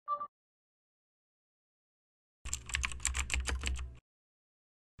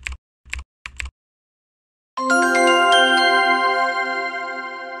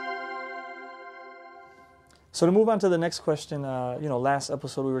So to move on to the next question, last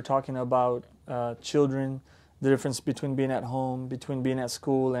episode we were talking about children, the difference between being at home, between being at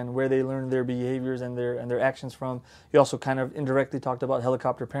school, and where they learn their behaviors and their actions from. You also kind of indirectly talked about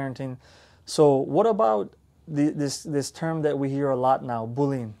helicopter parenting. So what about this term that we hear a lot now,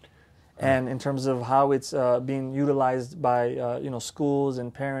 bullying, and in terms of how it's being utilized by schools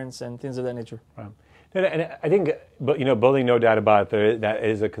and parents and things of that nature? Right. And I think, bullying, no doubt about it, that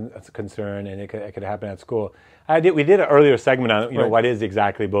is a concern, and it could happen at school. We did an earlier segment on right. what is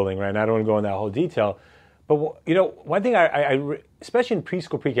exactly bullying, right? And I don't want to go into that whole detail, but one thing I especially in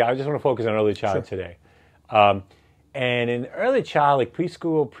preschool, pre-K, I just want to focus on early childhood today. And in early child, like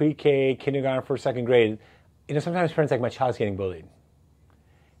preschool, pre-K, kindergarten, first, second grade, sometimes parents like, my child's getting bullied,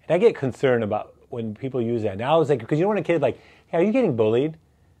 and I get concerned about when people use that. Now it's like, because you don't want a kid like, hey, are you getting bullied?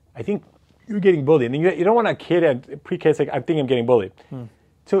 I think you're getting bullied. And you don't want a kid at pre-K say, I think I'm getting bullied.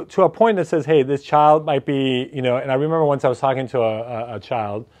 To a point that says, hey, this child might be, and I remember once I was talking to a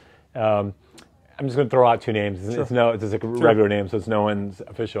child, I'm just going to throw out two names. It's like a regular name, so it's no one's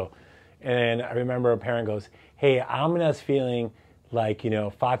official. And I remember a parent goes, hey, Amina's feeling like,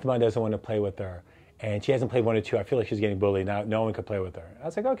 Fatima doesn't want to play with her. And she hasn't played 1 or 2. I feel like she's getting bullied. Now no one could play with her. I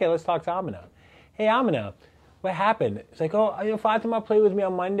was like, okay, let's talk to Amina. Hey, Amina, what happened? It's like, Fatima played with me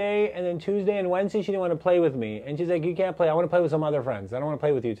on Monday, and then Tuesday and Wednesday she didn't want to play with me. And she's like, you can't play. I want to play with some other friends. I don't want to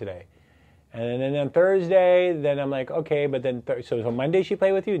play with you today. And then on Thursday, then I'm like, okay, but then, so Monday she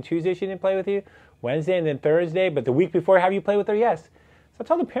played with you, and Tuesday she didn't play with you, Wednesday and then Thursday, but the week before, have you played with her? Yes. So I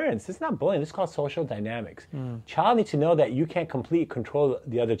tell the parents, it's not bullying, this is called social dynamics. Child needs to know that you can't completely control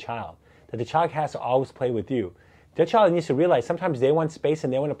the other child, that the child has to always play with you. The child needs to realize sometimes they want space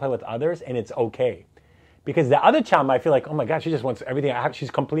and they want to play with others, and it's okay. Because the other child might feel like, oh my God, she just wants everything.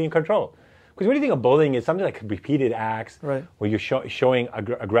 She's completely in control. Because what do you think of bullying is something like repeated acts, right, where you're showing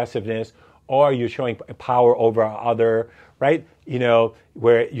aggressiveness, or you're showing power over other, right?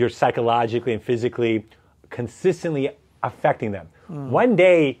 Where you're psychologically and physically consistently affecting them. One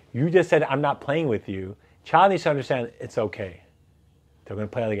day, you just said, I'm not playing with you. Child needs to understand it's okay. They're going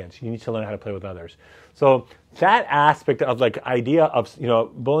to play again. So you need to learn how to play with others. So that aspect of idea of,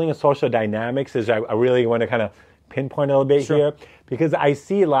 bullying and social dynamics is I really want to kind of pinpoint a little bit here, because I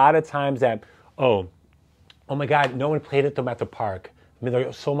see a lot of times that, oh my God, no one played with them at the park. I mean, there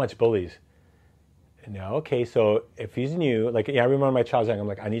are so much bullies. Okay, so if he's new, I remember my child's I'm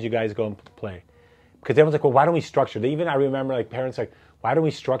like, I need you guys to go and play. Because everyone's like, well, why don't we structure? I remember parents why don't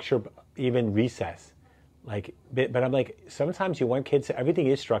we structure even recess? But I'm like, sometimes you want kids, everything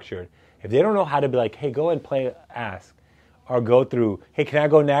is structured. If they don't know how to be like, hey, go and play, ask, or go through, hey, can I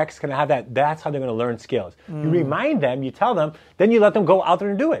go next? Can I have that? That's how they're going to learn skills. You remind them, you tell them, then you let them go out there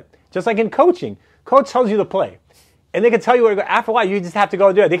and do it. Just like in coaching. Coach tells you to play. And they can tell you where to go. After a while, you just have to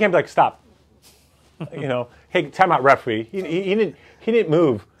go do it. They can't be like, stop. Hey, time out, referee. He didn't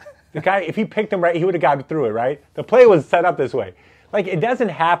move. The guy, if he picked him right, he would have gotten through it, right? The play was set up this way. It doesn't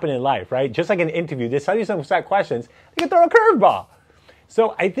happen in life, right? Just like an interview, they tell you some set questions, they can throw a curveball.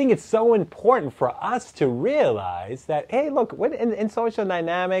 So I think it's so important for us to realize that, hey, look, in social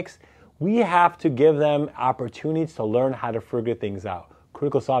dynamics, we have to give them opportunities to learn how to figure things out,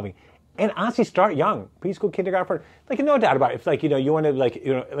 critical solving. And honestly, start young, preschool, kindergarten, no doubt about it. If you want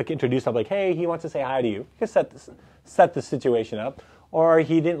to introduce them, hey, he wants to say hi to you. You can set the situation up. Or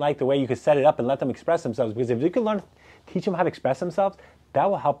he didn't like the way, you could set it up and let them express themselves. Because if you can teach them how to express themselves, that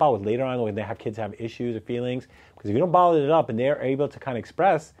will help out with later on when they have kids have issues or feelings. Because if you don't bottle it up and they're able to kind of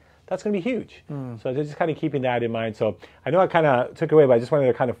express, that's going to be huge. So just kind of keeping that in mind. So I know I kind of took away, but I just wanted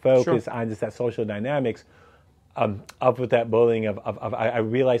to kind of focus on just that social dynamics of with that bullying. I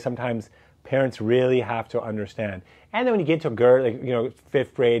realize sometimes parents really have to understand. And then when you get to a girl,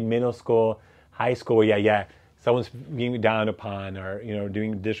 5th grade, middle school, high school, someone's being down upon or,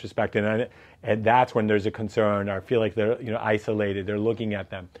 doing disrespect. And that's when there's a concern or feel like they're, isolated. They're looking at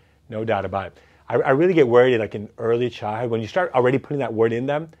them. No doubt about it. I really get worried in early childhood. When you start already putting that word in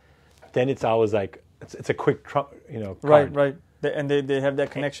them, then it's always it's a quick, card. Right. And they have that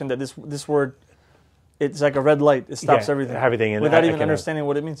connection that this word, it's like a red light. It stops everything. Everything. Without even understanding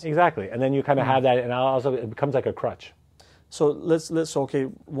what it means. Exactly. And then you kind of have that, and also it becomes like a crutch. So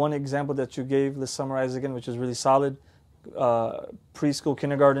one example that you gave, let's summarize again, which is really solid. Preschool,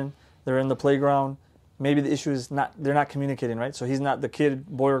 kindergarten, they're in the playground. Maybe the issue is they're not communicating, right? So he's not, the kid,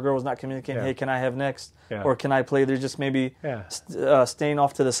 boy or girl is not communicating, hey, can I have next? Or can I play? They're just maybe staying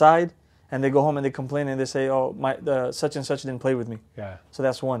off to the side, and they go home and they complain and they say, oh, such and such didn't play with me. So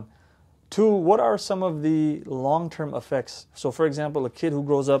that's one. Two, what are some of the long-term effects? So for example, a kid who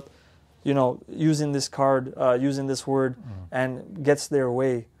grows up using this card, using this word, and gets their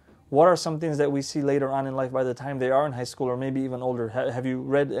way. what are some things that we see later on in life by the time they are in high school or maybe even older? Have you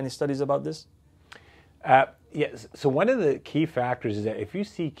read any studies about this? Yes. So one of the key factors is that if you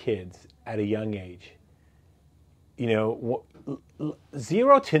see kids at a young age, 0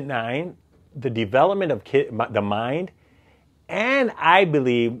 to 9, the development of the mind, and I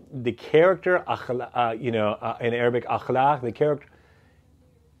believe the character, in Arabic, akhlaq, the character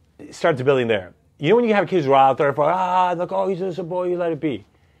starts building there. When you have kids who are out there for, he's just a boy, you let it be.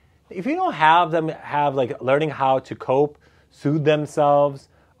 If you don't have them learning how to cope, soothe themselves,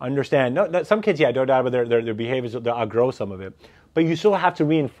 understand. No, some kids, no doubt about their behaviors, they'll outgrow some of it. But you still have to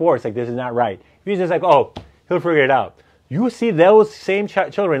reinforce, this is not right. If you're just he'll figure it out. You see those same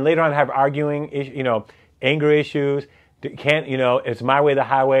children later on have arguing, anger issues. Can't, it's my way, the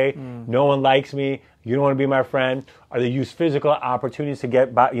highway. No one likes me. You don't want to be my friend. Or they use physical opportunities to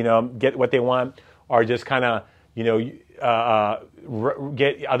get what they want, or just kind of,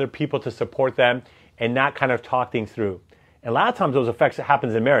 get other people to support them and not kind of talk things through. And a lot of times those effects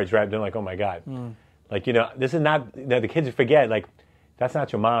happens in marriage, right? They're like, oh my God. This is not, the kids forget, that's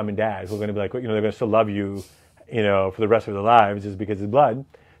not your mom and dad who are going to be like, they're going to still love you, for the rest of their lives just because it's blood.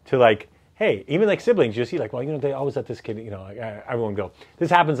 To hey, even siblings, you see they always let this kid, everyone go.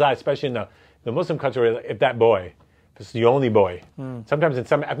 This happens a lot, especially in the Muslim culture, if that boy, if it's the only boy. Sometimes in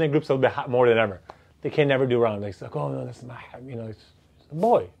some ethnic groups, a little bit more than ever. They can never do wrong. It's oh no, that's not, it's a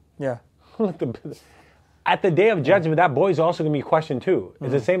boy. Yeah. At the day of judgment, that boy is also going to be questioned too.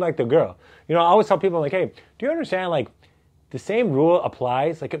 It's the same like the girl. I always tell people hey, do you understand the same rule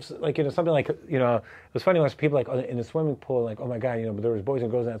applies? If something it was funny when people in the swimming pool oh my God, but there was boys and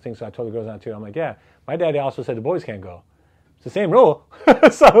girls in that thing, so I told the girls not to. I'm like, yeah, my daddy also said the boys can't go. It's the same rule.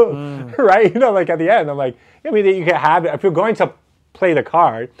 So right, at the end, I'm like, you can have it if you're going to play the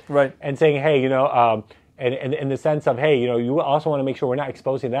card, right? And saying, hey, and in the sense of, hey, you also want to make sure we're not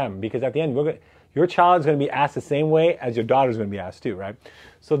exposing them, because at the end, your child's going to be asked the same way as your daughter's going to be asked too, right?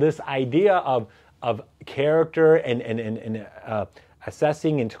 So this idea of character and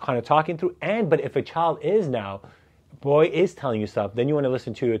assessing and kind of talking through, but if a child is telling you stuff, then you want to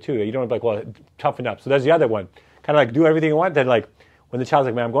listen to it too. You don't want to toughen up. So there's the other one, kind of do everything you want. Then when the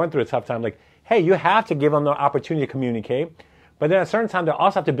child's man, I'm going through a tough time, hey, you have to give them the opportunity to communicate. But then at a certain time, they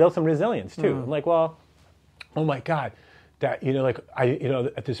also have to build some resilience too. I'm like, well, oh my God, that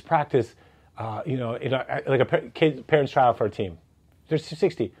at this practice, parents try out for a team. There's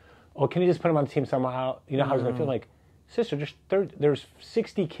 60. Oh, can you just put them on the team somehow? How he's gonna feel? Sister, there's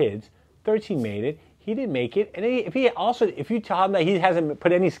 60 kids, 13 made it. He didn't make it, and if you tell him that he hasn't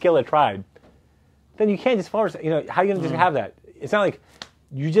put any skill or tried, then you can't just force. How are you gonna just have that? It's not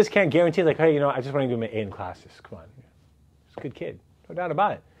you just can't guarantee hey, I just want to give him an A in classes. Come on. He's a good kid, no doubt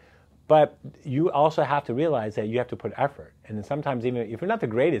about it. But you also have to realize that you have to put effort. And then sometimes even if you're not the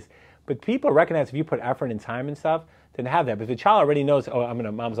greatest, but people recognize if you put effort and time and stuff, then have that. But if the child already knows,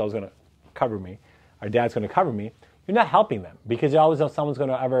 mom's always going to cover me, or dad's going to cover me, you're not helping them, because you always know someone's going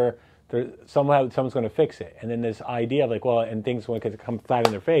to fix it. And then this idea of and things when it come flat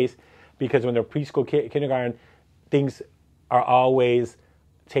in their face, because when they're preschool, kindergarten, things are always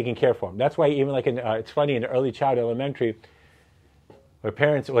taken care for them. That's why even it's funny in the early childhood, elementary, where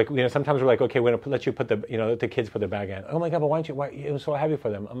parents sometimes we're okay, we're gonna let you put let the kids put their bag in. Oh my God, but why it was so heavy for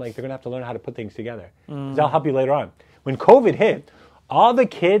them? I'm like, they're gonna have to learn how to put things together. That'll help you later on. When COVID hit, all the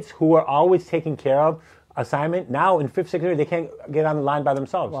kids who were always taken care of assignment, now in 5th, 6th grade, they can't get on the line by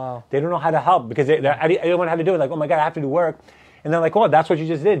themselves. Wow. They don't know how to help because they don't know how to do it. Oh my God, I have to do work. And they're oh, that's what you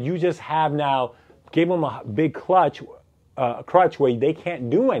just did. You just have now gave them a big crutch where they can't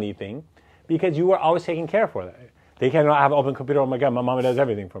do anything because you were always taking care for them. They can't have an open computer. Oh my God, my mama does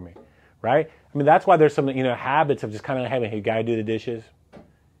everything for me, right? That's why there's some habits of just kind of having, hey, you gotta do the dishes,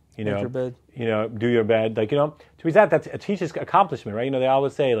 Make your bed. Do your bed, to be that a teacher's accomplishment, right? They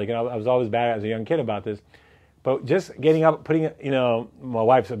always say, I was always bad as a young kid about this, but just getting up, putting, my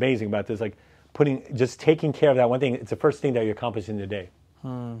wife's amazing about this, just taking care of that one thing. It's the first thing that you accomplish in the day.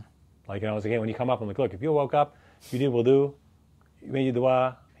 I was when you come up, I'm like, look, if you woke up, you did wudu, you made your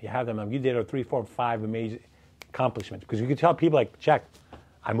dua, you have them, you did 3, 4, 5 amazing accomplishments, because you can tell people check,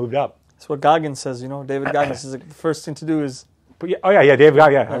 I moved up. That's what Goggins says. David Goggins says the first thing to do is. David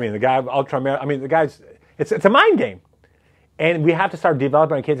Goggins. Yeah. The guy the guy's. It's a mind game, and we have to start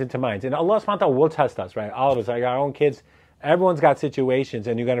developing our kids into minds. And Allah subhanahu wa ta'ala will test us, right? All of us, our own kids. Everyone's got situations,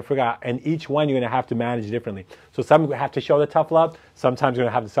 and you're going to figure out, and each one you're going to have to manage differently. So some have to show the tough love. Sometimes you're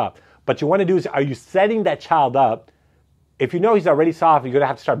going to have to stop. But you want to do is, are you setting that child up? If you know he's already soft, you're going to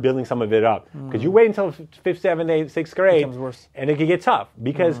have to start building some of it up. Because you wait until 5th, 7th, 8th, 6th grade, worse. and it can get tough.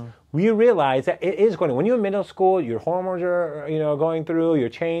 Because we realize that it is going. When you're in middle school, your hormones are, going through. You're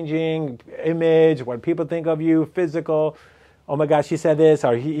changing image, what people think of you, physical. Oh my God, she said this,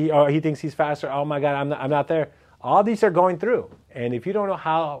 or he thinks he's faster. Oh my God, I'm not there. All these are going through, and if you don't know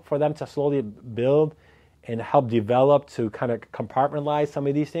how for them to slowly build and help develop to kind of compartmentalize some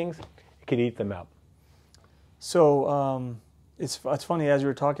of these things, it could eat them up. So it's funny, as you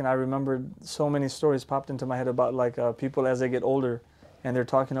were talking, I remembered so many stories popped into my head about like people as they get older, and they're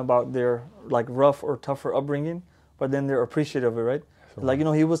talking about their like rough or tougher upbringing, but then they're appreciative of it, right? So, like,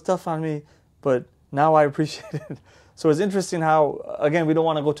 he was tough on me, but now I appreciate it. So it's interesting how, again, we don't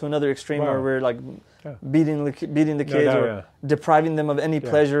want to go to another extreme where we're like beating the kids or depriving them of any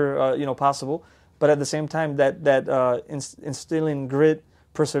pleasure, possible. But at the same time, that instilling grit,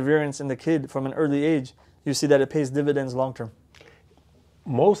 perseverance in the kid from an early age, you see that it pays dividends long term.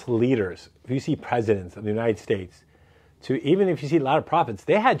 Most leaders, if you see presidents of the United States, even if you see a lot of prophets,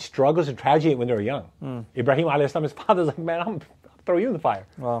 they had struggles and tragedy when they were young. Ibrahim alayhi salam, his father was like, man, I'll throw you in the fire.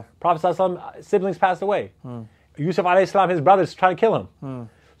 Wow. Prophet sallallahu siblings passed away. Yusuf alayhi salam, his brothers trying to kill him.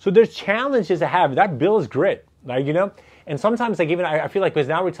 So there's challenges to have. That builds grit, like, and sometimes like even I feel like, because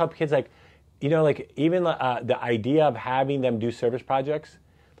now we tell kids like, like even the idea of having them do service projects,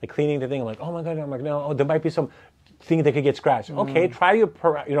 like cleaning the thing, I'm like, oh my God, I'm like, no, there might be some thing that could get scratched. Okay, try your,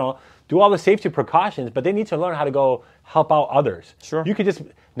 do all the safety precautions, but they need to learn how to go help out others. Sure. You could just,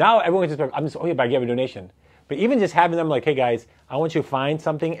 now everyone can just, but I give a donation. But even just having them like, hey guys, I want you to find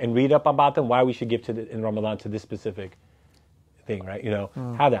something and read up about them, why we should give in Ramadan to this specific thing, right?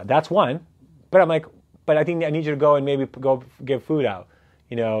 Have that. That's one. But I'm like, but I think I need you to go and maybe go give food out.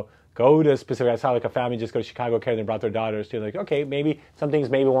 Go to specific, I saw like a family just go to Chicago Care and they brought their daughters to, like, okay, maybe some things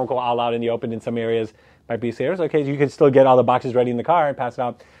maybe won't go all out in the open in some areas, might be safe. Okay, you can still get all the boxes ready in the car and pass it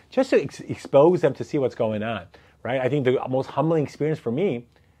out, just to expose them to see what's going on, right? I think the most humbling experience for me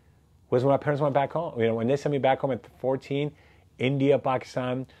was when my parents went back home. When they sent me back home at 14, India,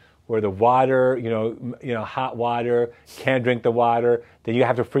 Pakistan, where the water, hot water, can't drink the water, then you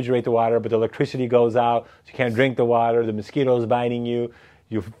have to refrigerate the water, but the electricity goes out, so you can't drink the water, the mosquitoes biting you.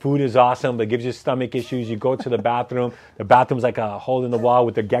 Your food is awesome, but it gives you stomach issues. You go to the bathroom. The bathroom's like a hole in the wall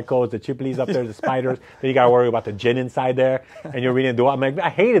with the geckos, the chippies up there, the spiders. Then you got to worry about the jinn inside there. And you're reading the dua. I'm like, I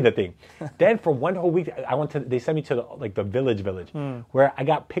hated the thing. Then for one whole week, they sent me to the village, where I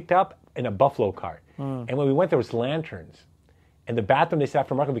got picked up in a buffalo cart. And when we went, there was lanterns. And the bathroom, they said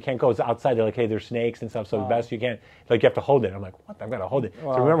after market, we can't go. It's outside. They're like, hey, there's snakes and stuff, so the best you can't. Like, you have to hold it. I'm like, what? I've got to hold it.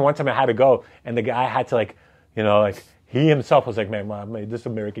 Wow. So I remember one time I had to go, and the guy had to he himself was like, man, Mom, this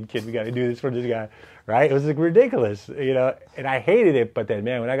American kid, we got to do this for this guy, right? It was like ridiculous, and I hated it. But then,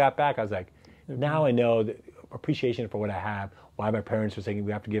 man, when I got back, I was like, now I know the appreciation for what I have, why my parents were saying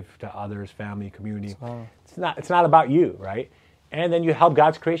we have to give to others, family, community. It's not about you, right? And then you help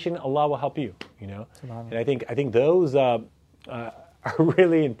God's creation, Allah will help you, And I think those are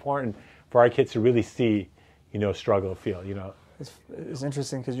really important for our kids to really see, struggle, feel, It's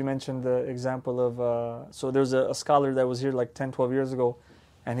interesting because you mentioned the example of, so there's a scholar that was here like 10, 12 years ago,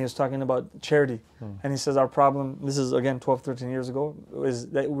 and he was talking about charity. And he says our problem, this is again 12, 13 years ago, is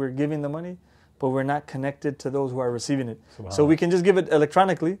that we're giving the money, but we're not connected to those who are receiving it. So we can just give it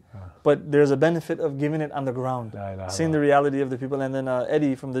electronically, but there's a benefit of giving it on the ground, seeing the reality of the people. And then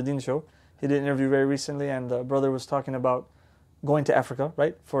Eddie from the Dean Show, he did an interview very recently, and the brother was talking about going to Africa,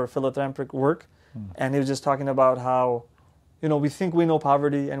 right, for philanthropic work. And he was just talking about how, we think we know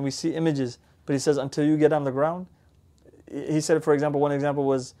poverty and we see images, but he says until you get on the ground, he said, for example, one example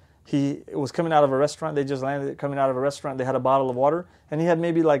was he was coming out of a restaurant, they just landed coming out of a restaurant, they had a bottle of water, and he had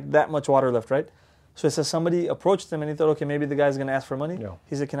maybe like that much water left, right? So he says somebody approached him and he thought, okay, maybe the guy's going to ask for money. Yeah.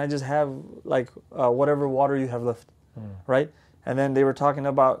 He said, can I just have like whatever water you have left, right? And then they were talking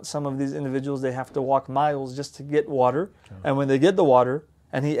about some of these individuals, they have to walk miles just to get water, and when they get the water,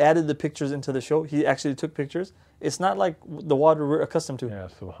 and he added the pictures into the show, he actually took pictures. It's not like the water we're accustomed to. Yeah,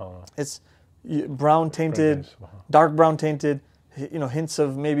 subhanAllah. It's brown tainted, dark brown tainted, hints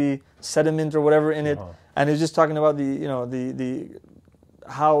of maybe sediment or whatever in it. And he was just talking about the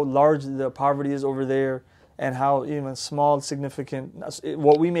how large the poverty is over there, and how even small, significant,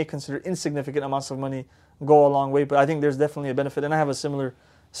 what we may consider insignificant amounts of money go a long way. But I think there's definitely a benefit. And I have a similar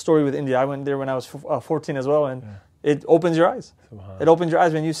story with India. I went there when I was 14 as well, and it opens your eyes. It opens your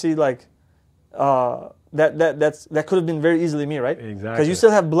eyes when you see like that could have been very easily me, right? Exactly. Because you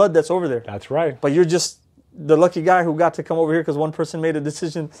still have blood that's over there. That's right. But you're just the lucky guy who got to come over here because one person made a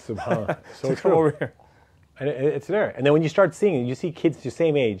decision so to come over here. And it's there. And then when you start seeing it, you see kids your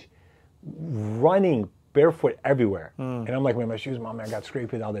same age running barefoot everywhere. And I'm like, man, my shoes, Mom, I got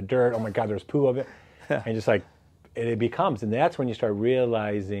scraped with all the dirt. Oh my God, there's poo of it. And just like, it becomes, and that's when you start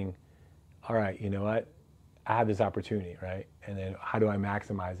realizing all right, you know what? I have this opportunity, right? And then how do I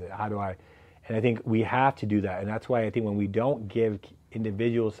maximize it? And I think we have to do that. And that's why I think when we don't give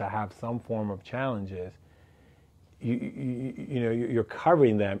individuals to have some form of challenges, you're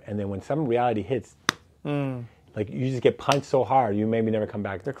covering them. And then when some reality hits, like you just get punched so hard, you maybe never come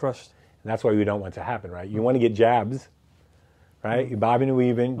back. They're crushed. And that's why we don't want to happen, right? You want to get jabs, right? You're bobbing and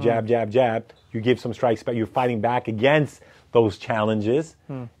weaving, jab, jab, jab. You give some strikes, but you're fighting back against those challenges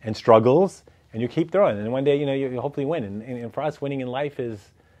and struggles, and you keep throwing. And one day, you hopefully win. And for us, winning in life is,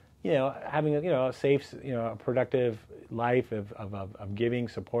 having a safe, a productive life of giving,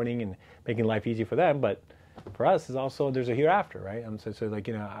 supporting, and making life easy for them. But for us, is also there's a hereafter, right?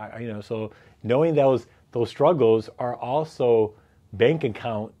 So knowing those struggles are also bank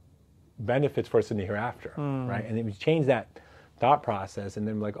account benefits for us in the hereafter, right? And then we change that thought process, and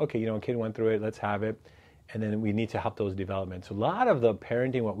then like, okay, a kid went through it, let's have it, and then we need to help those development. So a lot of the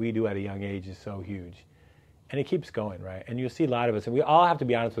parenting, what we do at a young age, is so huge, and it keeps going, right? And you'll see a lot of us, and we all have to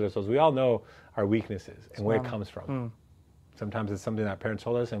be honest with ourselves. We all know our weaknesses and where it comes from. Sometimes it's something that parents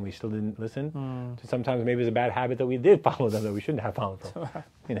told us and we still didn't listen. So sometimes maybe it's a bad habit that we did follow them that we shouldn't have followed from.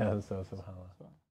 So subhanAllah.